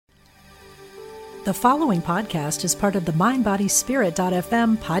The following podcast is part of the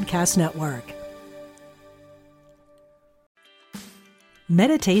MindBodySpirit.fm podcast network.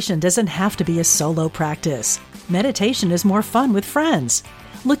 Meditation doesn't have to be a solo practice. Meditation is more fun with friends.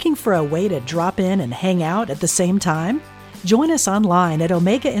 Looking for a way to drop in and hang out at the same time? Join us online at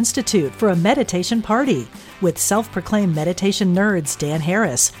Omega Institute for a meditation party with self-proclaimed meditation nerds Dan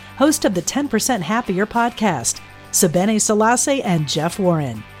Harris, host of the 10% Happier podcast, Sebene Selassie, and Jeff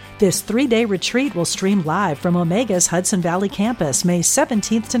Warren. This 3-day retreat will stream live from Omega's Hudson Valley campus May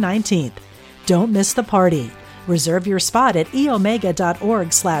 17th to 19th. Don't miss the party. Reserve your spot at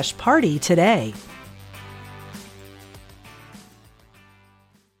eomega.org/party today.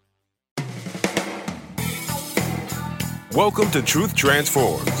 Welcome to Truth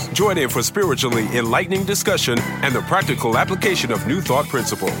Transforms. Join in for spiritually enlightening discussion and the practical application of new thought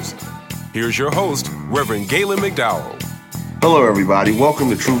principles. Here's your host, Reverend Galen McDowell. Hello, everybody.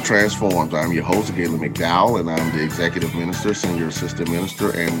 Welcome to Truth Transforms. I'm your host, Galen McDowell, and I'm the Executive Minister, Senior Assistant Minister,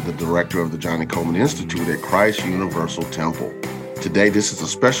 and the Director of the Johnny Coleman Institute at Christ Universal Temple. Today, this is a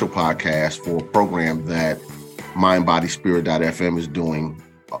special podcast for a program that MindBodySpirit.fm is doing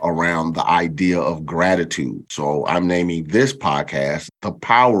around the idea of gratitude. So I'm naming this podcast, The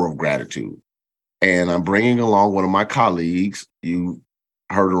Power of Gratitude. And I'm bringing along one of my colleagues. You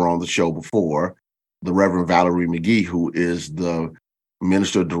heard her on the show before, the Reverend Valerie McGee, who is the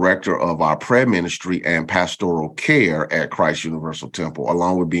Minister Director of our prayer ministry and pastoral care at Christ Universal Temple,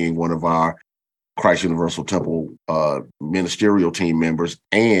 along with being one of our Christ Universal Temple ministerial team members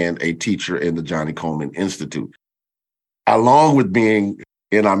and a teacher in the Johnny Coleman Institute, along with being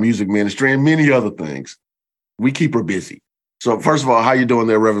in our music ministry and many other things. We keep her busy. So first of all, how you doing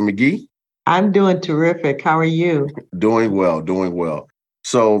there, Reverend McGee? I'm doing terrific. How are you? Doing well, doing well.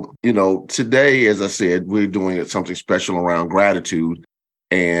 So, today, as I said, we're doing something special around gratitude.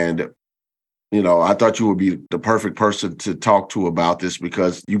 And, I thought you would be the perfect person to talk to about this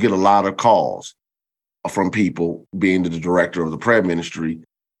because you get a lot of calls from people, being the director of the prayer ministry,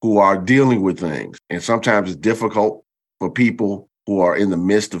 who are dealing with things. And sometimes it's difficult for people who are in the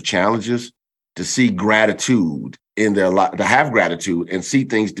midst of challenges to see gratitude in their life, to have gratitude and see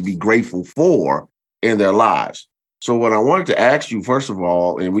things to be grateful for in their lives. So what I wanted to ask you, first of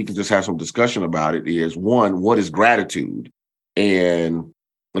all, and we can just have some discussion about it, is one, what is gratitude? And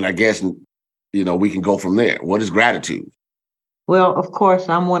I guess, we can go from there. What is gratitude? Well, of course,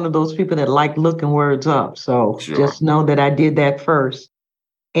 I'm one of those people that like looking words up. So Sure. Just know that I did that first.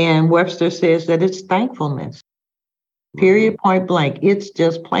 And Webster says that it's thankfulness. Period, point blank. It's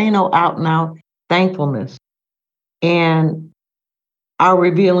just plain old out and out thankfulness. And our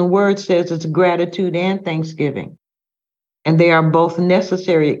revealing word says it's gratitude and thanksgiving. And they are both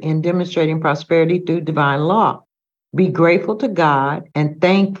necessary in demonstrating prosperity through divine law. Be grateful to God and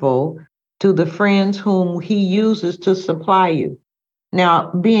thankful to the friends whom he uses to supply you. Now,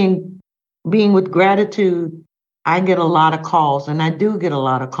 being with gratitude, I get a lot of calls, and I do get a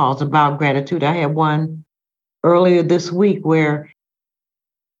lot of calls about gratitude. I had one earlier this week where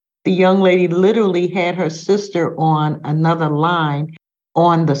the young lady literally had her sister on another line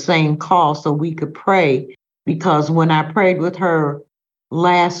on the same call so we could pray. Because when I prayed with her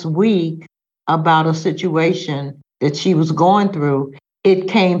last week about a situation that she was going through, it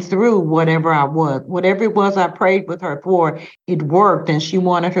came through whatever it was I prayed with her for, it worked. And she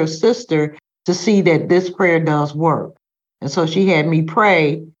wanted her sister to see that this prayer does work. And so she had me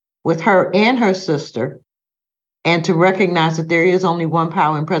pray with her and her sister and to recognize that there is only one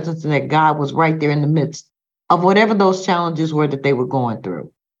power and presence and that God was right there in the midst of whatever those challenges were that they were going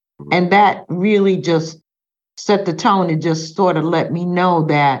through. And that really just set the tone and just sort of let me know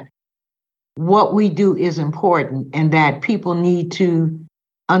that what we do is important and that people need to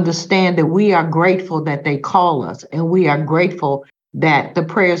understand that we are grateful that they call us and we are grateful that the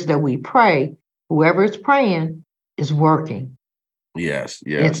prayers that we pray, whoever is praying, is working. Yes.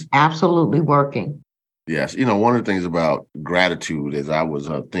 It's absolutely working. Yes. One of the things about gratitude, as I was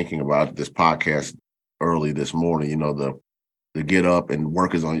thinking about this podcast early this morning, the get up and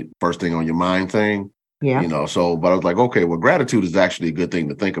work is on first thing on your mind thing. Yeah. But I was like, okay, well, gratitude is actually a good thing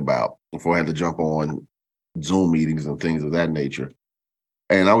to think about before I had to jump on Zoom meetings and things of that nature.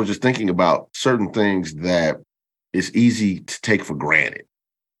 And I was just thinking about certain things that it's easy to take for granted,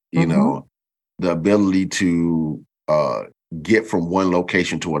 the ability to get from one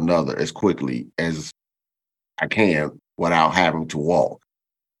location to another as quickly as I can without having to walk.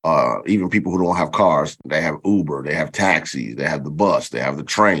 Even people who don't have cars, they have Uber, they have taxis, they have the bus, they have the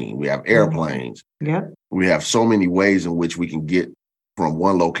train, we have airplanes. Yeah. We have so many ways in which we can get from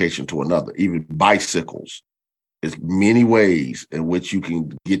one location to another, even bicycles. There's many ways in which you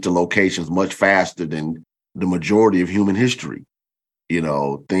can get to locations much faster than the majority of human history.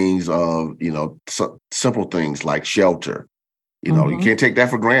 Things of, simple things like shelter. You can't take that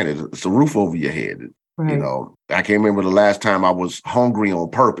for granted. It's a roof over your head. Right. I can't remember the last time I was hungry on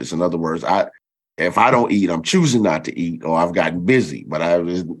purpose. In other words, if I don't eat, I'm choosing not to eat, or I've gotten busy. But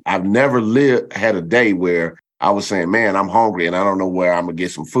I've never had a day where I was saying, man, I'm hungry and I don't know where I'm gonna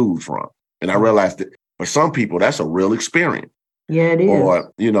get some food from. And I realized that for some people, that's a real experience. Yeah, it is.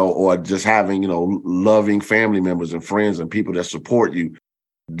 Or just having, loving family members and friends and people that support you.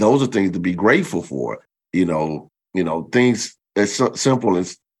 Those are things to be grateful for. Things as simple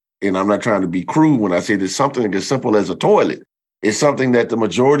as, and I'm not trying to be crude when I say this, something as simple as a toilet is something that the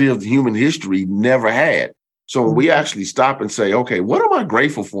majority of human history never had. So when we actually stop and say, okay, what am I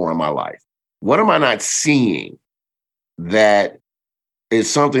grateful for in my life? What am I not seeing that is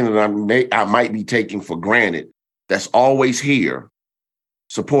something that I might be taking for granted, that's always here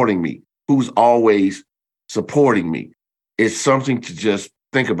supporting me, who's always supporting me? It's something to just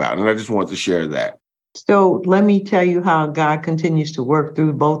think about. And I just want to share that. So let me tell you how God continues to work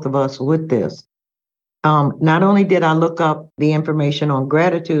through both of us with this. Not only did I look up the information on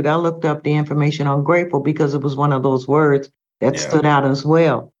gratitude, I looked up the information on grateful because it was one of those words that stood out as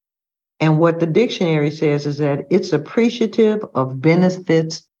well. And what the dictionary says is that it's appreciative of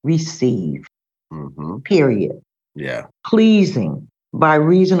benefits received, period. Yeah. Pleasing by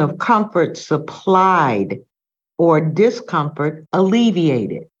reason of comfort supplied or discomfort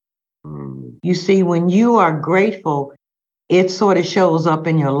alleviated. You see, when you are grateful, it sort of shows up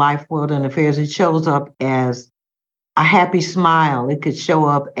in your life, world, and affairs. It shows up as a happy smile. It could show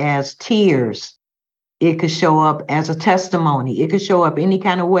up as tears. It could show up as a testimony. It could show up any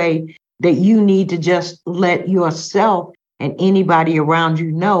kind of way that you need to just let yourself and anybody around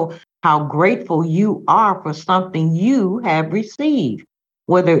you know how grateful you are for something you have received,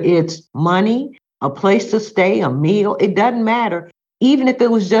 whether it's money, a place to stay, a meal, it doesn't matter. Even if it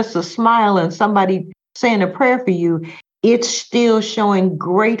was just a smile and somebody saying a prayer for you, it's still showing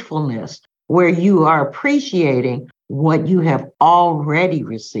gratefulness where you are appreciating what you have already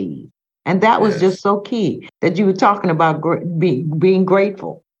received. And that was just so key that you were talking about being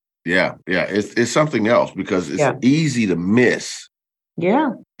grateful. Yeah. It's something else because it's easy to miss.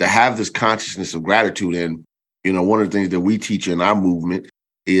 Yeah. To have this consciousness of gratitude. And, one of the things that we teach in our movement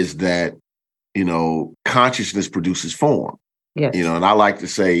is that, consciousness produces form. Yes. And I like to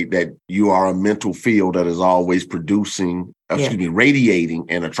say that you are a mental field that is always radiating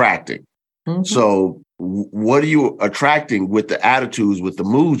and attracting. So what are you attracting with the attitudes, with the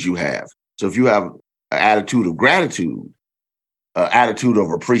moods you have? So if you have an attitude of gratitude, an attitude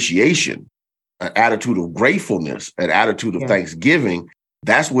of appreciation, an attitude of gratefulness, an attitude of thanksgiving,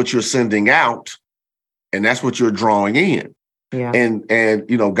 that's what you're sending out and that's what you're drawing in. Yeah. And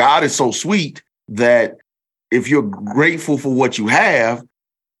God is so sweet that if you're grateful for what you have,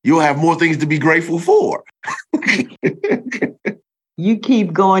 you'll have more things to be grateful for. You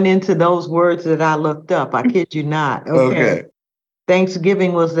keep going into those words that I looked up. I kid you not. Okay.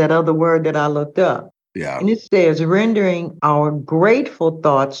 Thanksgiving was that other word that I looked up. Yeah. And it says, rendering our grateful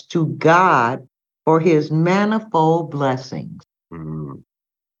thoughts to God for his manifold blessings.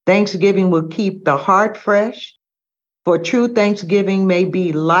 Thanksgiving will keep the heart fresh, for true thanksgiving may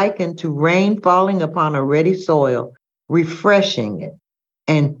be likened to rain falling upon a ready soil, refreshing it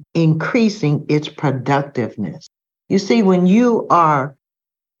and increasing its productiveness. You see, when you are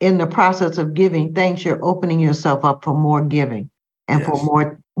in the process of giving thanks, you're opening yourself up for more giving and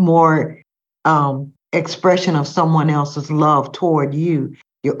for more expression of someone else's love toward you.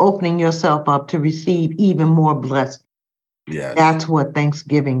 You're opening yourself up to receive even more blessing. Yes. That's what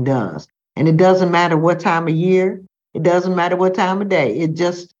Thanksgiving does. And it doesn't matter what time of year, it doesn't matter what time of day. It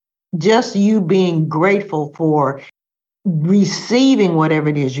just you being grateful for receiving whatever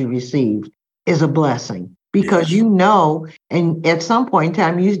it is you received is a blessing. Because and at some point in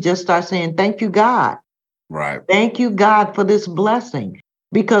time, you just start saying, thank you, God. Right. Thank you, God, for this blessing.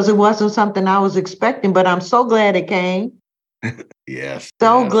 Because it wasn't something I was expecting, but I'm so glad it came.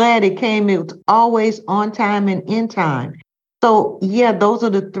 Glad it came. It was always on time and in time. So, those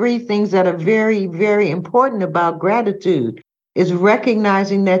are the three things that are very, very important about gratitude, is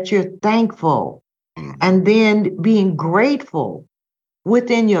recognizing that you're thankful and then being grateful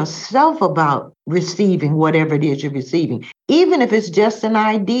within yourself about receiving whatever it is you're receiving, even if it's just an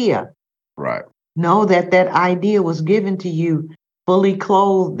idea. Right. Know that idea was given to you fully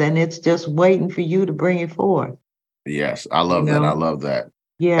clothed and it's just waiting for you to bring it forth. Yes, I love that. I love that.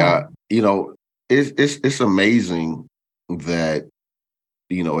 Yeah. It's amazing that,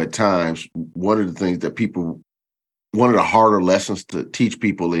 at times, one of the things that people one of the harder lessons to teach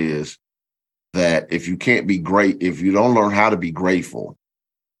people is that if you don't learn how to be grateful,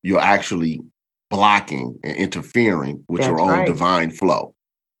 you're actually blocking and interfering with your own divine flow.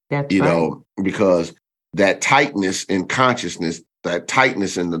 That's right. Because that tightness in consciousness, that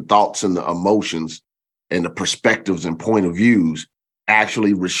tightness in the thoughts and the emotions and the perspectives and point of views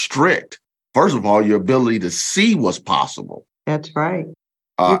actually restrict, first of all, your ability to see what's possible. That's right.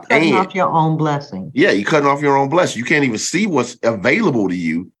 You're cutting off your own blessing. Yeah, you're cutting off your own blessing. You can't even see what's available to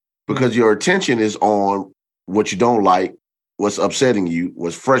you because your attention is on what you don't like, what's upsetting you,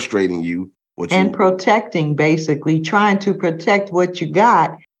 what's frustrating you. Protecting, basically, trying to protect what you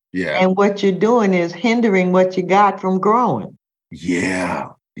got. Yeah. And what you're doing is hindering what you got from growing. Yeah.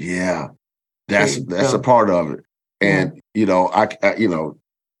 That's a part of it. And,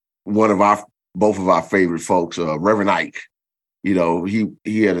 both of our favorite folks, Reverend Ike, he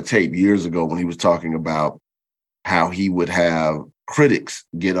had a tape years ago when he was talking about how he would have critics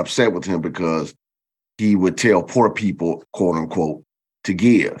get upset with him because he would tell poor people, quote unquote, to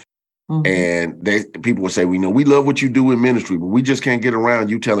give. Mm-hmm. And people would say, we love what you do in ministry, but we just can't get around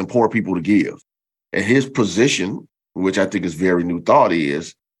you telling poor people to give. And his position, which I think is very new thought,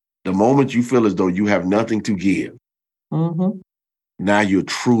 is the moment you feel as though you have nothing to give, now you're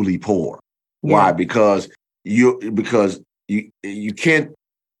truly poor. Yeah. Why? Because you can't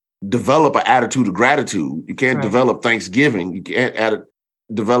develop an attitude of gratitude. You can't develop thanksgiving. You can't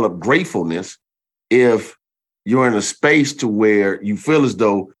develop gratefulness if you're in a space to where you feel as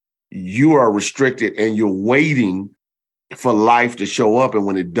though you are restricted and you're waiting for life to show up. And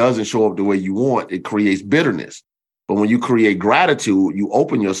when it doesn't show up the way you want, it creates bitterness. But when you create gratitude, you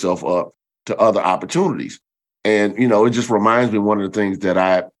open yourself up to other opportunities. And, it just reminds me of one of the things that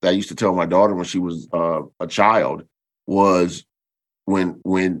I used to tell my daughter when she was a child was when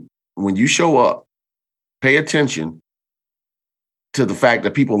you show up, pay attention to the fact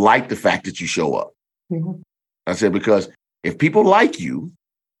that people like the fact that you show up. Mm-hmm. I said, because if people like you,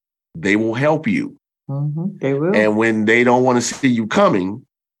 they will help you. Mm-hmm. They will. And when they don't want to see you coming,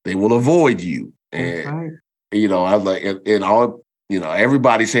 they will avoid you. And, I was like,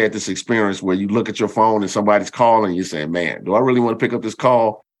 everybody's had this experience where you look at your phone and somebody's calling and you're saying, man, do I really want to pick up this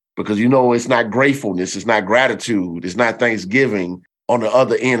call? Because, it's not gratefulness. It's not gratitude. It's not Thanksgiving on the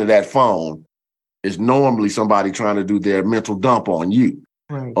other end of that phone. It's normally somebody trying to do their mental dump on you.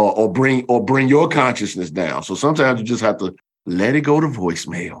 Right. Or bring your consciousness down. So sometimes you just have to let it go to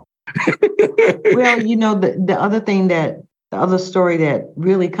voicemail. Well, the other story that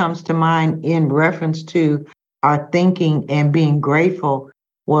really comes to mind in reference to our thinking and being grateful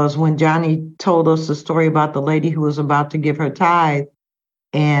was when Johnny told us the story about the lady who was about to give her tithe.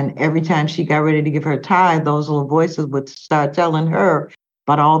 And every time she got ready to give her tithe, those little voices would start telling her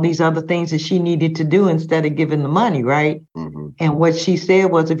about all these other things that she needed to do instead of giving the money, right? Mm-hmm. And what she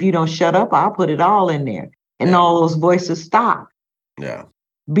said was, if you don't shut up, I'll put it all in there. And all those voices stop. Yeah.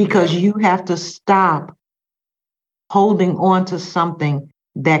 Because you have to stop holding on to something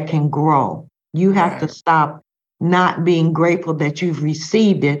that can grow. You have to stop not being grateful that you've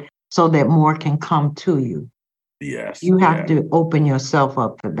received it so that more can come to you. Yes. You have to open yourself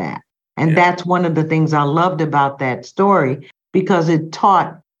up for that. And that's one of the things I loved about that story, because it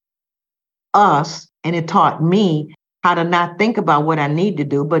taught us and it taught me how to not think about what I need to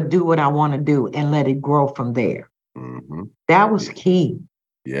do, but do what I want to do and let it grow from there. Mm-hmm. That was key.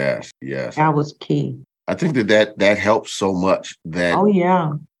 Yes. That was key. I think that helps so much that,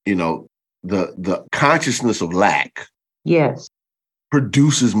 the consciousness of lack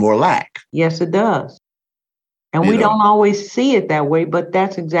produces more lack. Yes, it does. And we don't always see it that way, but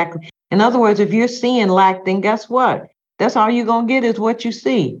that's exactly. In other words, if you're seeing lack, then guess what? That's all you're going to get is what you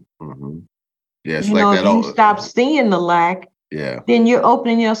see. Mm-hmm. Yes, if you stop seeing the lack, then you're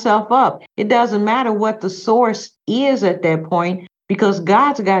opening yourself up. It doesn't matter what the source is at that point, because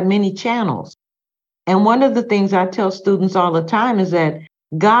God's got many channels. And one of the things I tell students all the time is that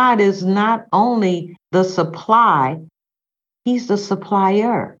God is not only the supply, he's the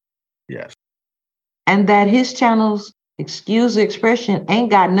supplier. Yes. And that his channels, excuse the expression,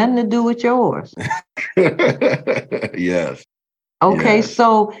 ain't got nothing to do with yours. Yes. Okay,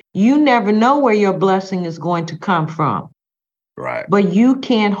 so you never know where your blessing is going to come from. Right. But you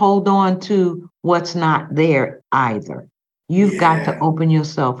can't hold on to what's not there either. You've got to open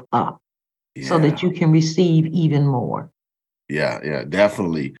yourself up so that you can receive even more. Yeah,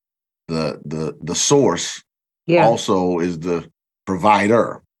 definitely. The source also is the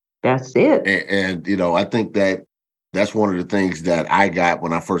provider. That's it. And I think that's one of the things that I got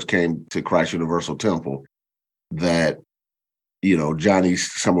when I first came to Christ Universal Temple, that,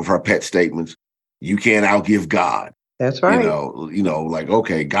 Johnny's, some of her pet statements, you can't outgive God. That's right. Like,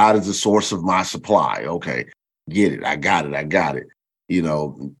 okay, God is the source of my supply. Okay, get it. I got it. She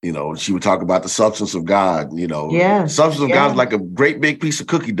would talk about the substance of God. Yes. Substance of God is like a great big piece of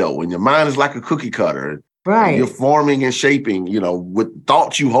cookie dough, and your mind is like a cookie cutter. Right. You're forming and shaping, with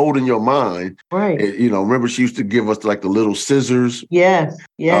thoughts you hold in your mind. Right. Remember she used to give us like the little scissors. Yes.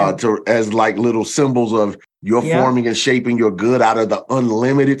 Yeah. As like little symbols of you're forming and shaping your good out of the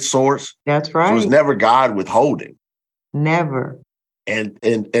unlimited source. That's right. So it's never God withholding. Never. And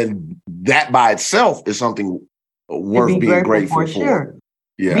that by itself is something worth being grateful for. Sure.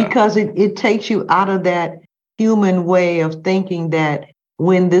 Yeah. Because it takes you out of that human way of thinking that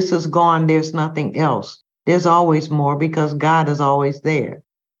when this is gone, there's nothing else. There's always more because God is always there.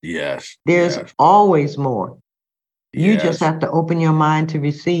 Yes. There's always more. You Yes. just have to open your mind to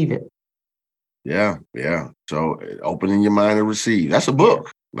receive it. Yeah. Yeah. So opening your mind to receive. That's a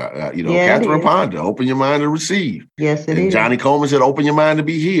book. Catherine Ponder, Open Your Mind to Receive. Yes, it is. Johnny Coleman said, Open Your Mind to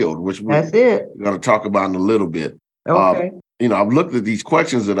Be Healed, which we're going to talk about in a little bit. Okay. I've looked at these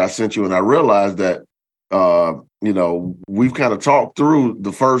questions that I sent you and I realized that, we've kind of talked through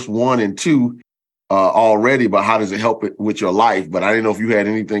the first 1 and 2 already about how does it help it with your life. But I didn't know if you had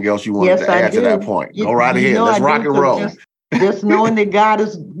anything else you wanted to add to that point. Go right ahead. Let's rock and roll. Just knowing that God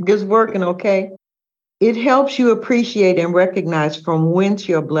is working, okay? It helps you appreciate and recognize from whence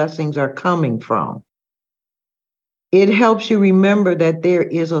your blessings are coming from. It helps you remember that there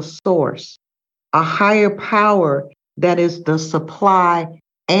is a source, a higher power that is the supply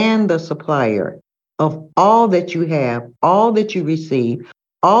and the supplier of all that you have, all that you receive,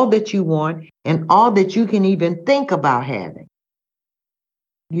 all that you want, and all that you can even think about having.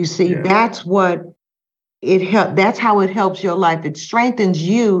 You see, that's what that's how it helps your life. It strengthens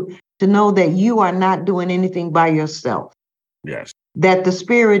you to know that you are not doing anything by yourself. Yes. That the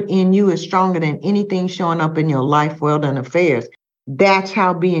spirit in you is stronger than anything showing up in your life, world, and affairs. That's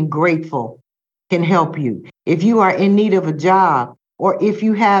how being grateful can help you. If you are in need of a job, or if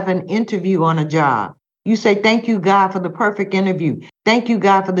you have an interview on a job, you say, thank you, God, for the perfect interview. Thank you,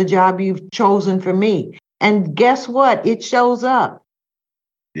 God, for the job you've chosen for me. And guess what? It shows up.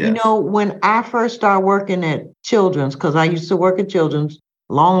 Yes. When I first started working at Children's, because I used to work at Children's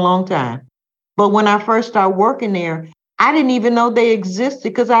long time. But when I first started working there, I didn't even know they existed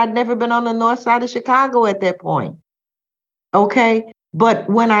because I'd never been on the north side of Chicago at that point. Okay. But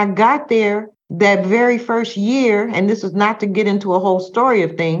when I got there that very first year, and this is not to get into a whole story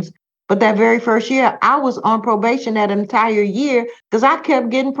of things, but that very first year, I was on probation that entire year because I kept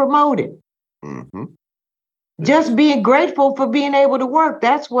getting promoted. Mm-hmm. Just being grateful for being able to work.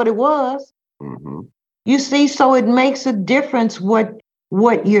 That's what it was. Mm-hmm. You see, so it makes a difference what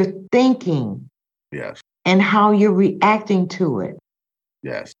you're thinking. Yes. And how you're reacting to it.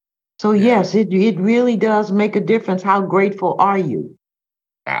 Yes. So yes, it really does make a difference. How grateful are you?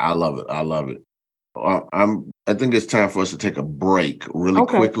 I love it. I love it. I think it's time for us to take a break really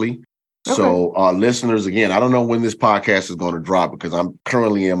quickly. Okay. So listeners, again, I don't know when this podcast is going to drop because I'm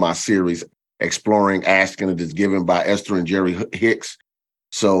currently in my series Exploring Asking It Is Given by Esther and Jerry Hicks.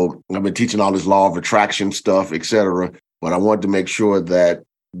 So I've been teaching all this law of attraction stuff, et cetera. But I wanted to make sure that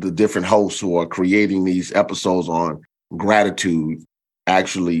the different hosts who are creating these episodes on gratitude I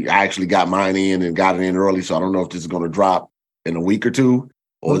actually got mine in and got it in early. So I don't know if this is going to drop in a week or two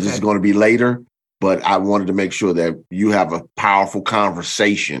or this is going to be later. But I wanted to make sure that you have a powerful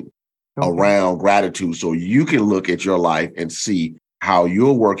conversation around gratitude so you can look at your life and see how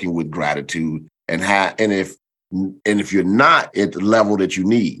you're working with gratitude and if you're not at the level that you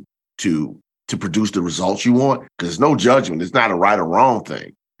need to produce the results you want, because there's no judgment. It's not a right or wrong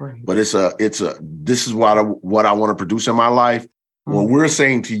thing, but this is what I want to produce in my life. Mm-hmm. What we're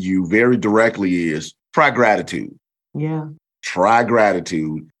saying to you very directly is try gratitude. Yeah. Try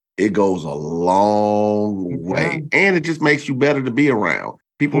gratitude. It goes a long way. And it just makes you better to be around.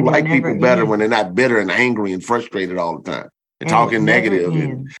 People like people better when they're not bitter and angry and frustrated all the time. They're talking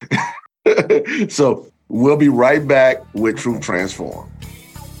negative. So we'll be right back with Truth Transform.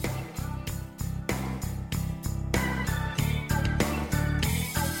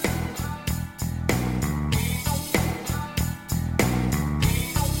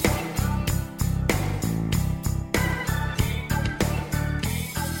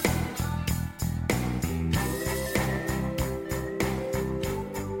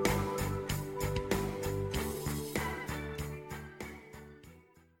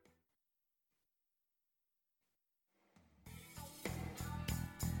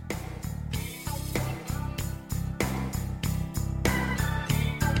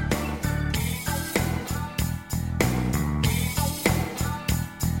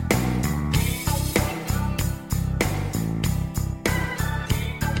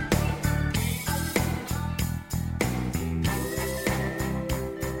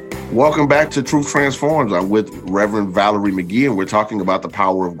 Welcome back to Truth Transforms. I'm with Reverend Valerie McGee, and we're talking about the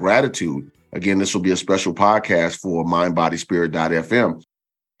power of gratitude. Again, this will be a special podcast for mindbodyspirit.fm.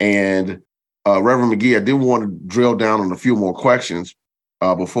 And Reverend McGee, I did want to drill down on a few more questions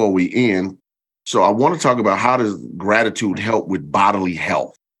before we end. So I want to talk about, how does gratitude help with bodily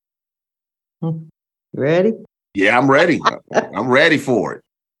health? Ready? Yeah, I'm ready. I'm ready for it.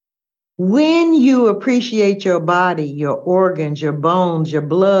 When you appreciate your body, your organs, your bones, your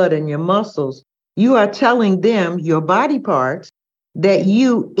blood, and your muscles, you are telling them, your body parts, that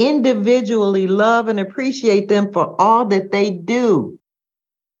you individually love and appreciate them for all that they do.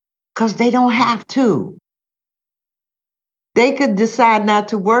 Because they don't have to. They could decide not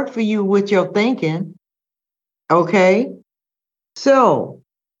to work for you with your thinking. Okay? So,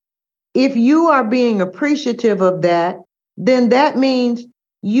 if you are being appreciative of that, then that means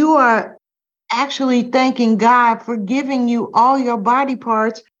you are actually thanking God for giving you all your body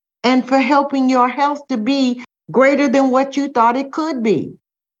parts and for helping your health to be greater than what you thought it could be.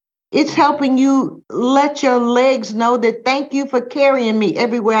 It's helping you let your legs know that, thank you for carrying me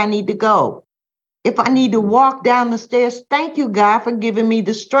everywhere I need to go. If I need to walk down the stairs, thank you, God, for giving me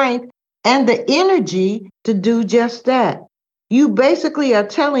the strength and the energy to do just that. You basically are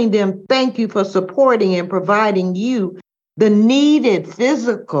telling them, thank you for supporting and providing you the needed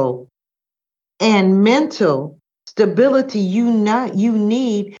physical and mental stability you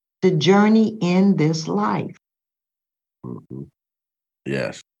need to journey in this life. Mm-hmm.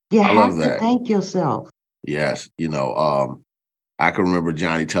 Yes. You I have love to that. thank yourself. Yes. I can remember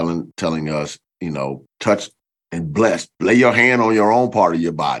Johnny telling us, touch and bless. Lay your hand on your own part of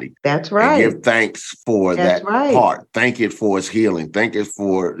your body. That's right. And give thanks for that part. Thank it for its healing. Thank it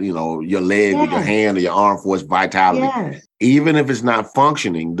for, your leg or your hand or your arm for its vitality. Yes. Even if it's not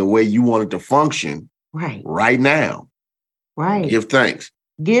functioning the way you want it to function right now. Right. Give thanks.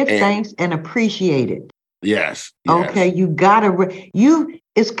 Give thanks and appreciate it. Yes. Okay. You gotta,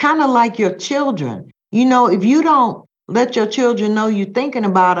 it's kind of like your children. If you don't let your children know you're thinking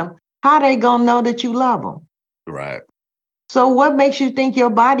about them, how they gonna know that you love them? Right. So what makes you think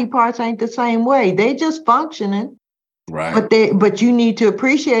your body parts ain't the same way? They just functioning. Right. But you need to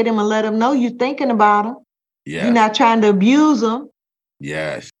appreciate them and let them know you're thinking about them. Yes. You're not trying to abuse them.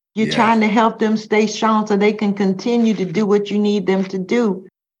 Yes. You're trying to help them stay strong so they can continue to do what you need them to do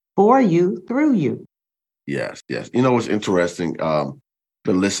for you, through you. Yes. Yes. What's interesting?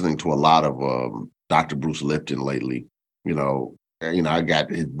 Been listening to a lot of Dr. Bruce Lipton lately. I got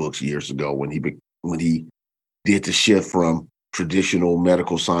his books years ago when he did the shift from traditional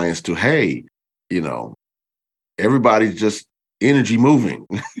medical science to, hey, everybody's just energy moving.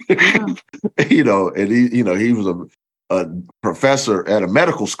 Yeah. And he was a professor at a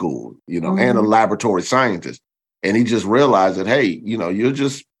medical school, and a laboratory scientist. And he just realized that, hey, you're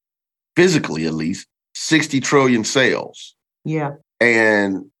just physically, at least, 60 trillion cells. Yeah.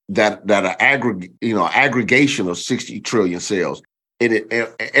 And that aggregation of 60 trillion cells. And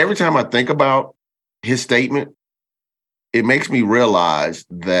every time I think about his statement, it makes me realize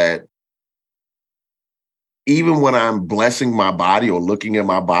that even when I'm blessing my body or looking at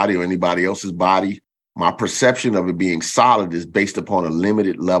my body or anybody else's body, my perception of it being solid is based upon a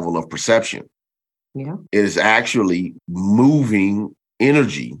limited level of perception. Yeah. It is actually moving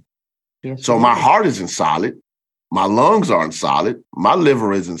energy. Yes, so my heart isn't solid. My lungs aren't solid. My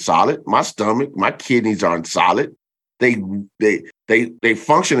liver isn't solid. My stomach, my kidneys aren't solid. They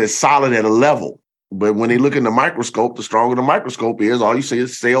function as solid at a level. But when they look in the microscope, the stronger the microscope is, all you see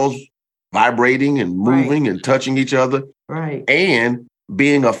is cells vibrating and moving and touching each other. Right. And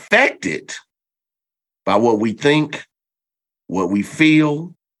being affected by what we think, what we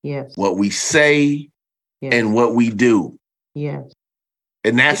feel, yes, what we say, yes, and what we do. Yes.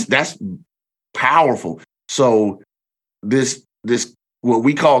 And that's powerful. So this what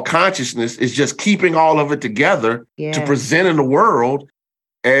we call consciousness is just keeping all of it together, yes, to present in the world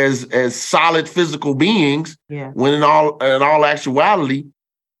as solid physical beings, yeah, when in all actuality,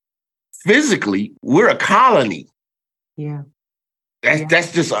 physically, we're a colony. Yeah.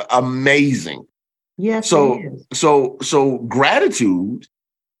 That's just amazing. Yes. So gratitude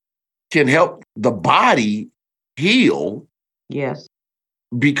can help the body heal. Yes.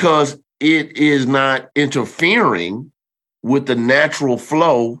 Because it is not interfering with the natural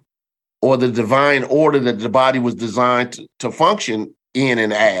flow or the divine order that the body was designed to function in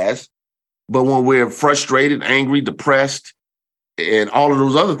and as. But when we're frustrated, angry, depressed, and all of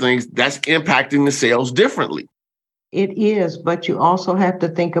those other things, that's impacting the cells differently. It is, but you also have to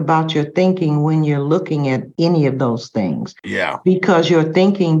think about your thinking when you're looking at any of those things. Yeah. Because your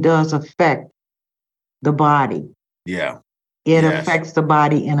thinking does affect the body. Yeah. It Yes. affects the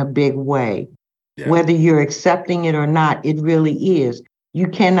body in a big way. Yeah. Whether you're accepting it or not, it really is. You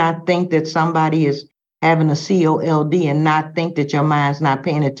cannot think that somebody is having a COLD and not think that your mind's not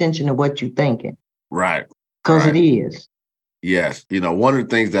paying attention to what you're thinking. Right. Because Right. it is. Yes. One of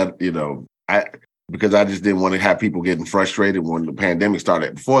the things that, because I just didn't want to have people getting frustrated when the pandemic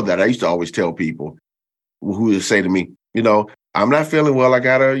started. Before that, I used to always tell people who would say to me, I'm not feeling well. I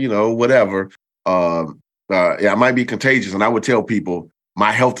gotta, whatever. I might be contagious. And I would tell people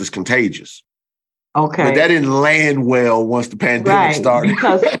my health is contagious. Okay. But that didn't land well once the pandemic started.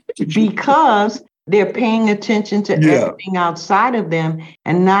 Because they're paying attention to everything outside of them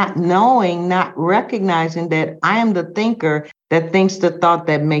and not knowing, not recognizing that I am the thinker that thinks the thought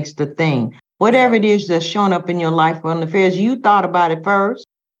that makes the thing. Whatever it is that's showing up in your life or in affairs, you thought about it first.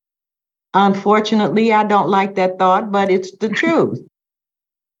 Unfortunately, I don't like that thought, but it's the truth.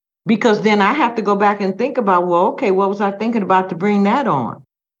 Because then I have to go back and think about, what was I thinking about to bring that on?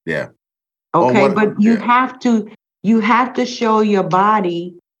 Yeah. Okay, but you have to show your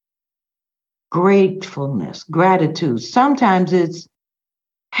body gratefulness, gratitude. Sometimes it's,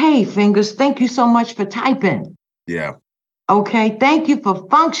 hey, fingers, thank you so much for typing. Yeah. Okay, thank you for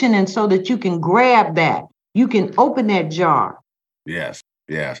functioning so that you can grab that. You can open that jar. Yes,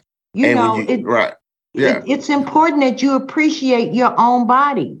 yes. Right. Yeah. It's important that you appreciate your own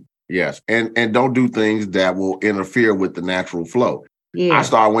body. Yes, and don't do things that will interfere with the natural flow. Yeah. I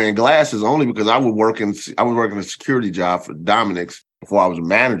started wearing glasses only because I was working a security job for Dominic's before I was a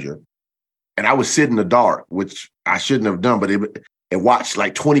manager. And I would sit in the dark, which I shouldn't have done, but it watched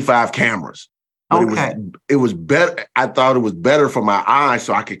like 25 cameras. But it was better. I thought it was better for my eyes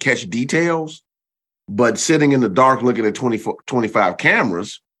so I could catch details. But sitting in the dark looking at 25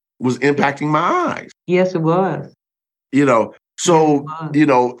 cameras was impacting my eyes. Yes, it was. So,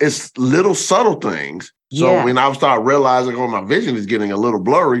 it's little subtle things. So when I started realizing, my vision is getting a little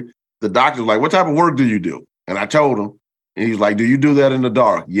blurry, the doctor's like, what type of work do you do? And I told him, and he's like, do you do that in the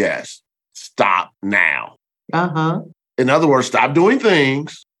dark? Yes. Stop now. Uh-huh. In other words, stop doing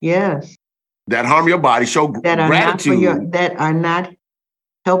things. Yes. That harm your body. Show gratitude. That are not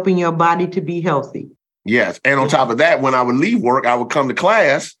helping your body to be healthy. Yes. And on top of that, when I would leave work, I would come to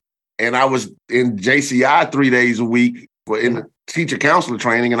class and I was in JCI 3 days a week in the teacher counselor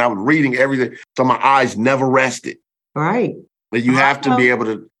training, and I was reading everything. So my eyes never rested. Right. But you have to be able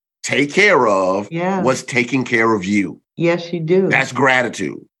to take care of what's taking care of you. Yes, you do. That's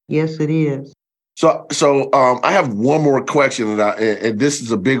gratitude. Yes, it is. So I have one more question, and this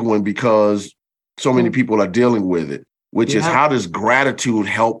is a big one because so many people are dealing with it, which is, how does gratitude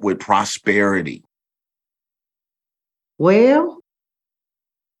help with prosperity? Well,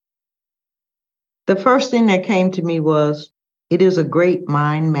 the first thing that came to me was, it is a great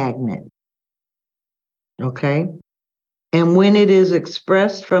mind magnet. Okay? And when it is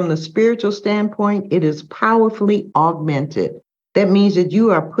expressed from the spiritual standpoint, it is powerfully augmented. That means that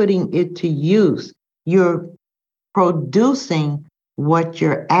you are putting it to use. You're producing what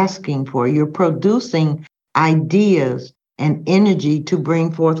you're asking for. You're producing ideas and energy to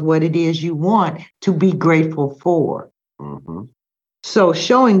bring forth what it is you want to be grateful for. Mm-hmm. So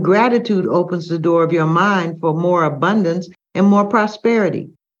showing gratitude opens the door of your mind for more abundance and more prosperity.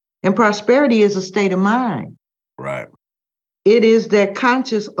 And prosperity is a state of mind. Right. It is that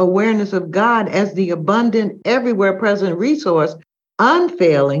conscious awareness of God as the abundant, everywhere present resource,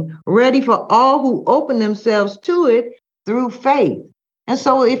 unfailing, ready for all who open themselves to it through faith. And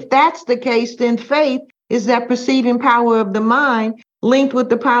so if that's the case, then faith is that perceiving power of the mind linked with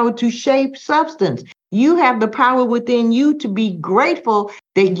the power to shape substance. You have the power within you to be grateful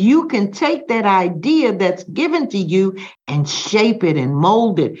that you can take that idea that's given to you and shape it and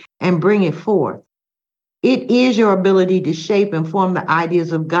mold it and bring it forth. It is your ability to shape and form the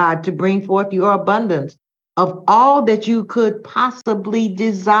ideas of God to bring forth your abundance of all that you could possibly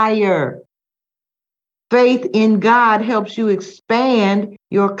desire. Faith in God helps you expand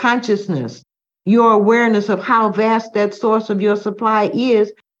your consciousness, your awareness of how vast that source of your supply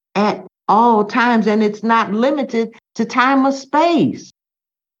is at all times, and it's not limited to time or space.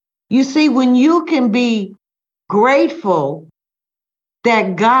 You see, when you can be grateful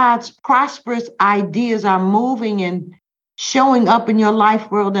that God's prosperous ideas are moving and showing up in your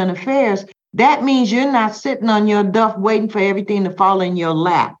life, world, and affairs, that means you're not sitting on your duff waiting for everything to fall in your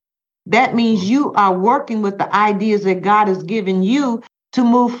lap. That means you are working with the ideas that God has given you to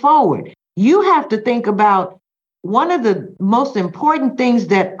move forward. You have to think about one of the most important things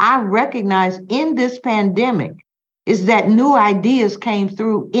that I recognize in this pandemic is that new ideas came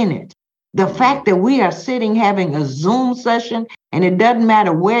through in it. The fact that we are sitting having a Zoom session and it doesn't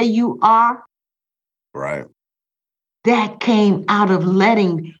matter where you are. Right. that came out of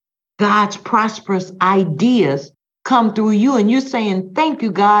letting God's prosperous ideas come through you. And you're saying, thank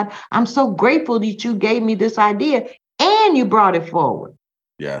you, God. I'm so grateful that you gave me this idea and you brought it forward.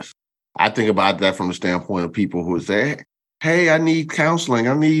 Yes. I think about that from the standpoint of people who say, hey, I need counseling.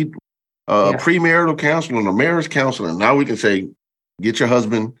 I need premarital counseling or marriage counseling. Now we can say, get your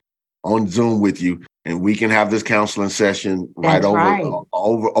husband on Zoom with you and we can have this counseling session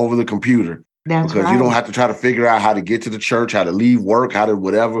over the computer. That's because you don't have to try to figure out how to get to the church, how to leave work, how to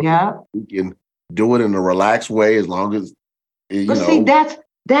whatever. Yeah. You can do it in a relaxed way as long as, see, that's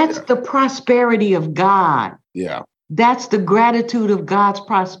the prosperity of God. Yeah. That's the gratitude of God's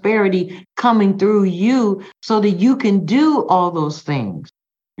prosperity coming through you so that you can do all those things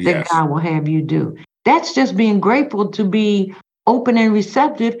that God will have you do. That's just being grateful to be open and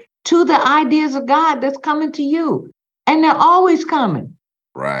receptive to the ideas of God that's coming to you. And they're always coming.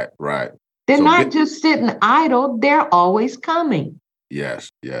 Right. They're not just sitting idle. They're always coming.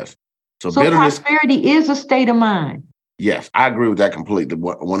 Yes. So prosperity is a state of mind. Yes, I agree with that completely.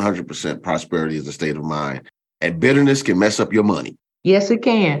 100% prosperity is a state of mind. And bitterness can mess up your money. Yes, it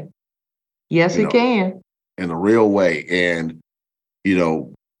can. It can. In a real way. And,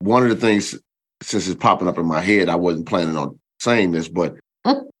 one of the things, since it's popping up in my head, I wasn't planning on saying this, but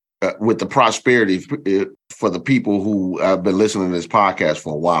with the prosperity, for the people who have been listening to this podcast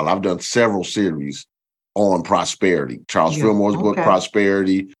for a while, I've done several series on prosperity. Charles Fillmore's book,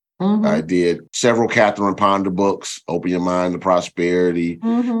 Prosperity. Mm-hmm. I did several Catherine Ponder books, Open Your Mind to Prosperity,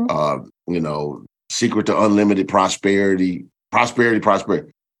 Secret to Unlimited Prosperity, Prosperity,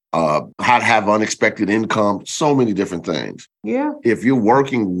 How to Have Unexpected Income, so many different things. Yeah. If you're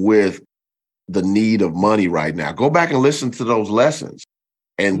working with the need of money right now, go back and listen to those lessons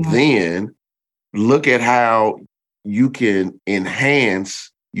and then look at how you can enhance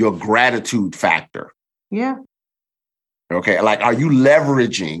your gratitude factor. Yeah. Okay. Like, are you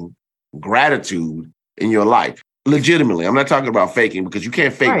leveraging gratitude in your life? Legitimately. I'm not talking about faking because you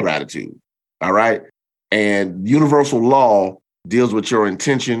can't fake gratitude. All right. And universal law deals with your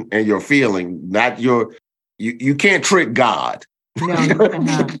intention and your feeling, not you can't trick God. No, you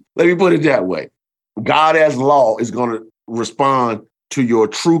cannot. Let me put it that way. God as law is going to respond to your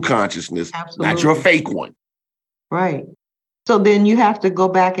true consciousness, not your fake one. Right. So then you have to go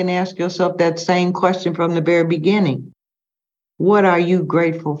back and ask yourself that same question from the very beginning. What are you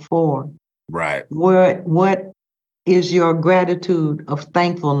grateful for? Right. What is your gratitude of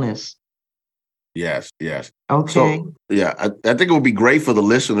thankfulness? Yes. Okay. So, I think it would be great for the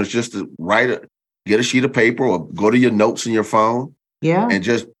listeners just to get a sheet of paper or go to your notes in your phone. Yeah. And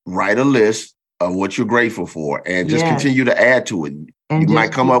just write a list of what you're grateful for and just continue to add to it. And you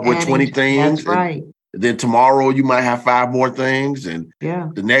might come up with 20 things. That's right. Then tomorrow you might have 5 more things. And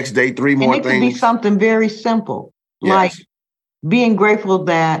the next day, 3 more things. It could be something very simple, like being grateful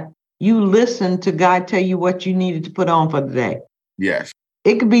that you listened to God tell you what you needed to put on for the day. Yes.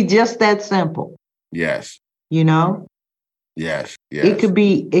 It could be just that simple. Yes. Yes. It could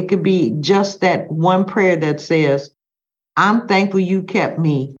be just that one prayer that says, I'm thankful you kept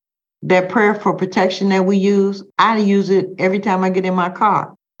me. That prayer for protection that we use, I use it every time I get in my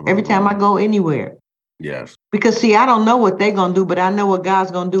car, every time I go anywhere. Yes. Because see, I don't know what they're going to do, but I know what God's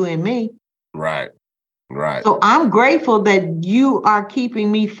going to do in me. Right. So I'm grateful that you are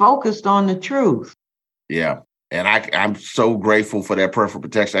keeping me focused on the truth. Yeah. And I'm so grateful for that prayer for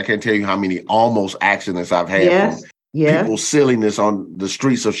protection. I can't tell you how many almost accidents I've had from people's silliness on the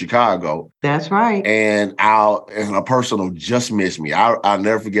streets of Chicago. That's right. And a person will just miss me. I'll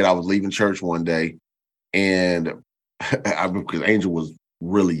never forget, I was leaving church one day and because Angel was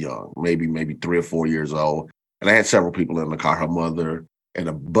really young, maybe 3 or 4 years old. And I had several people in the car, her mother and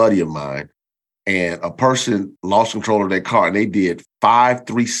a buddy of mine. And a person lost control of their car and they did 5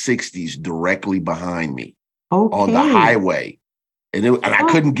 360s directly behind me. Okay. On the highway. And I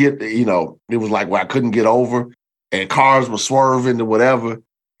couldn't get, it was like I couldn't get over and cars were swerving or whatever.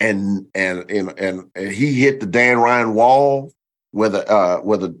 And he hit the Dan Ryan wall where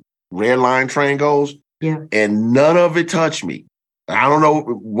the red line train goes. Yeah. And none of it touched me. I don't know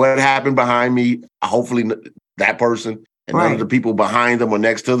what happened behind me. Hopefully that person and none of the people behind them or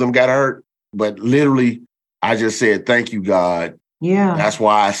next to them got hurt. But literally, I just said, thank you, God. Yeah. That's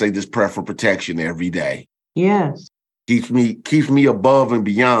why I say this prayer for protection every day. Yes. Keeps me above and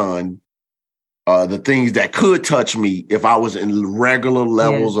beyond the things that could touch me if I was in regular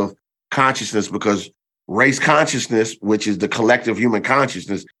levels of consciousness, because race consciousness, which is the collective human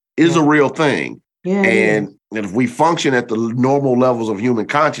consciousness, is a real thing. Yeah, and if we function at the normal levels of human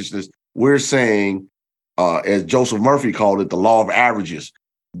consciousness, we're saying, as Joseph Murphy called it, the law of averages.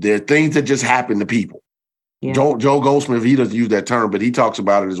 There are things that just happen to people. Yeah. Joe Goldsmith, he doesn't use that term, but he talks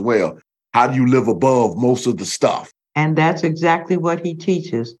about it as well. How do you live above most of the stuff? And that's exactly what he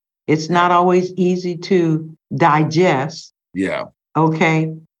teaches. It's not always easy to digest. Yeah.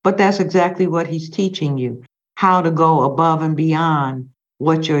 Okay. But that's exactly what he's teaching you, how to go above and beyond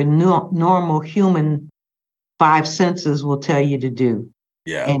what your normal human five senses will tell you to do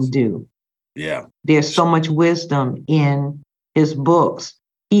and do. Yeah. There's so much wisdom in his books.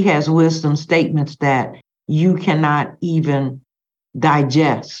 He has wisdom statements that you cannot even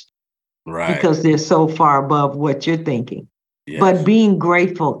digest. Right. Because they're so far above what you're thinking. Yes. But being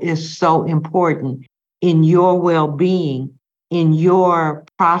grateful is so important in your well-being, in your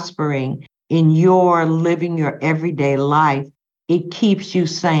prospering, in your living your everyday life. It keeps you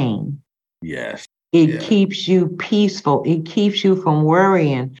sane. Yes. It keeps you peaceful. It keeps you from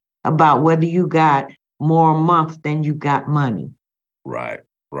worrying about whether you got more a month than you got money. Right.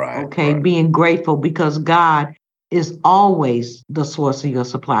 Right. Okay. Right. Being grateful because God is always the source of your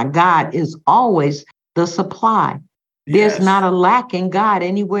supply. God is always the supply. There's not a lack in God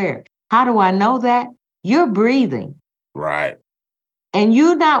anywhere. How do I know that? You're breathing. Right. And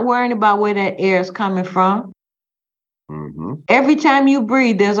you're not worrying about where that air is coming from. Mm-hmm. Every time you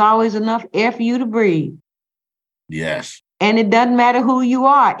breathe, there's always enough air for you to breathe. Yes. And it doesn't matter who you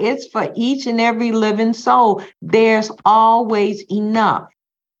are. It's for each and every living soul. There's always enough.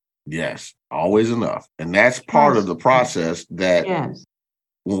 Yes. Always enough. And that's part of the process that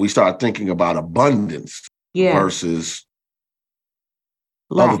when we start thinking about abundance versus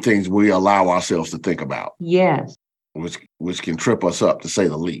other things we allow ourselves to think about. Yes. Which can trip us up, to say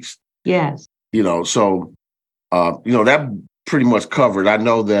the least. Yes. So that pretty much covered. I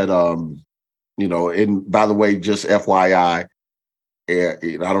know that and by the way, just FYI, I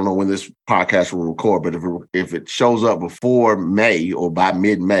don't know when this podcast will record, but if it shows up before May or by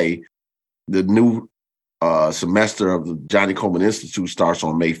mid-May, the new semester of the Johnny Coleman Institute starts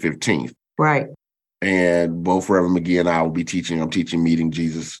on May 15th. Right. And both Reverend McGee and I will be teaching. I'm teaching Meeting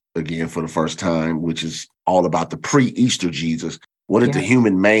Jesus again for the first time, which is all about the pre-Easter Jesus. What did the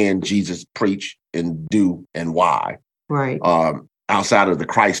human man Jesus preach and do, and why? Right. Outside of the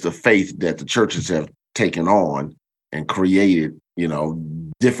Christ of faith that the churches have taken on and created,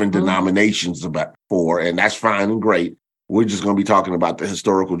 different denominations for, and that's fine and great. We're just going to be talking about the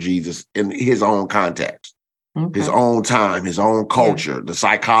historical Jesus in his own context, his own time, his own culture, the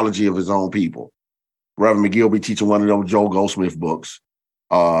psychology of his own people. Reverend McGee will be teaching one of those Joe Goldsmith books.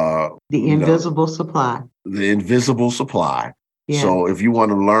 The Invisible Supply. The Invisible Supply. Yeah. So if you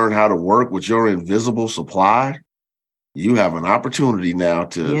want to learn how to work with your invisible supply, you have an opportunity now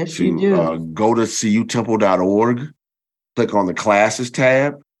to go to cutemple.org, click on the classes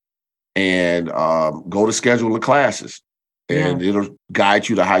tab, and go to schedule the classes. And it'll guide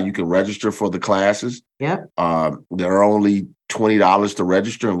you to how you can register for the classes. Yep. There are only $20 to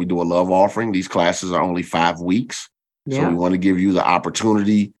register, and we do a love offering. These classes are only 5 weeks. So we want to give you the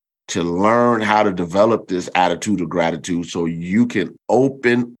opportunity to learn how to develop this attitude of gratitude so you can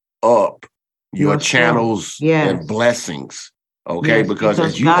open up your channels and blessings. Okay. Yes, because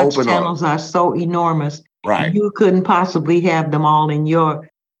as you God's open channels up, are so enormous. Right. You couldn't possibly have them all in your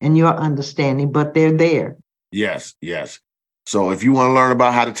understanding, but they're there. Yes. Yes. So if you want to learn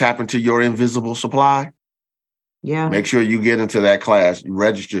about how to tap into your invisible supply, make sure you get into that class, you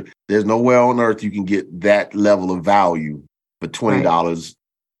register. There's nowhere on earth you can get that level of value for $20. Right.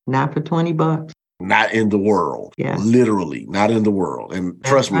 Not for $20. Not in the world. Yeah. Literally, not in the world. And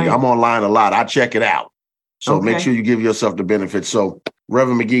trust me, I'm online a lot. I check it out. So make sure you give yourself the benefit. So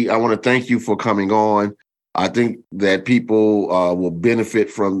Reverend McGee, I want to thank you for coming on. I think that people will benefit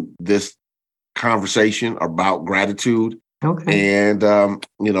from this conversation about gratitude. Okay. And,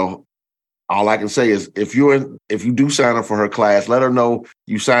 all I can say is if you do sign up for her class, let her know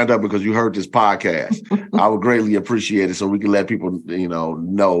you signed up because you heard this podcast. I would greatly appreciate it so we can let people,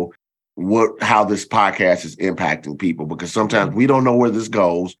 know how this podcast is impacting people, because sometimes we don't know where this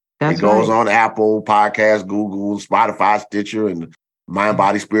goes. It goes on Apple Podcasts, Google, Spotify, Stitcher, and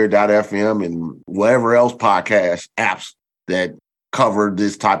mindbodyspirit.fm and whatever else podcast apps that cover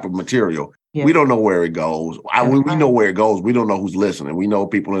this type of material. Yeah. We don't know where it goes. We know where it goes. We don't know who's listening. We know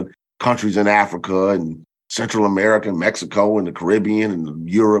people in countries in Africa and Central America and Mexico and the Caribbean and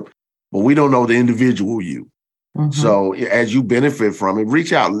Europe, but we don't know the individual you. Mm-hmm. So as you benefit from it,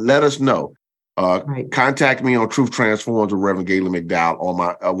 reach out, let us know. Contact me on Truth Transforms with Reverend Galen McDowell on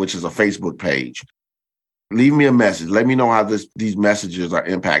my, which is a Facebook page. Leave me a message. Let me know how these messages are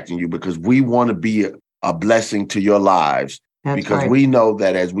impacting you, because we want to be a blessing to your lives. Because we know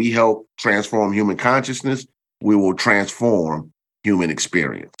that as we help transform human consciousness, we will transform human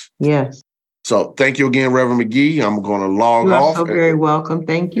experience. Yes. So thank you again, Reverend McGee. I'm going to log off. You're so very welcome.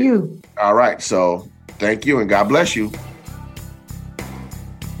 Thank you. All right. So thank you and God bless you.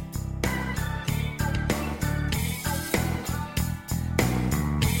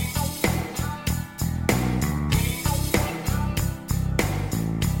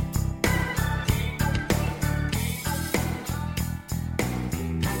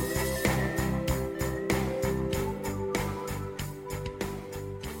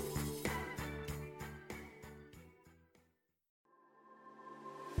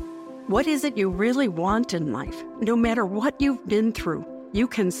 What is it you really want in life? No matter what you've been through, you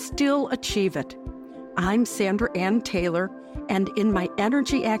can still achieve it. I'm Sandra Ann Taylor, and in my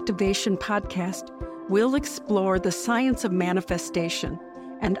Energy Activation podcast, we'll explore the science of manifestation,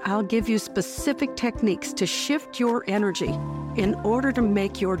 and I'll give you specific techniques to shift your energy in order to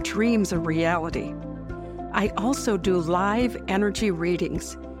make your dreams a reality. I also do live energy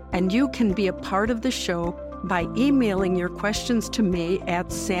readings, and you can be a part of the show by emailing your questions to me at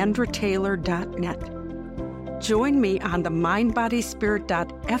sandrataylor.net. Join me on the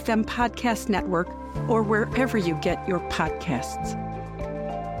mindbodyspirit.fm podcast network or wherever you get your podcasts.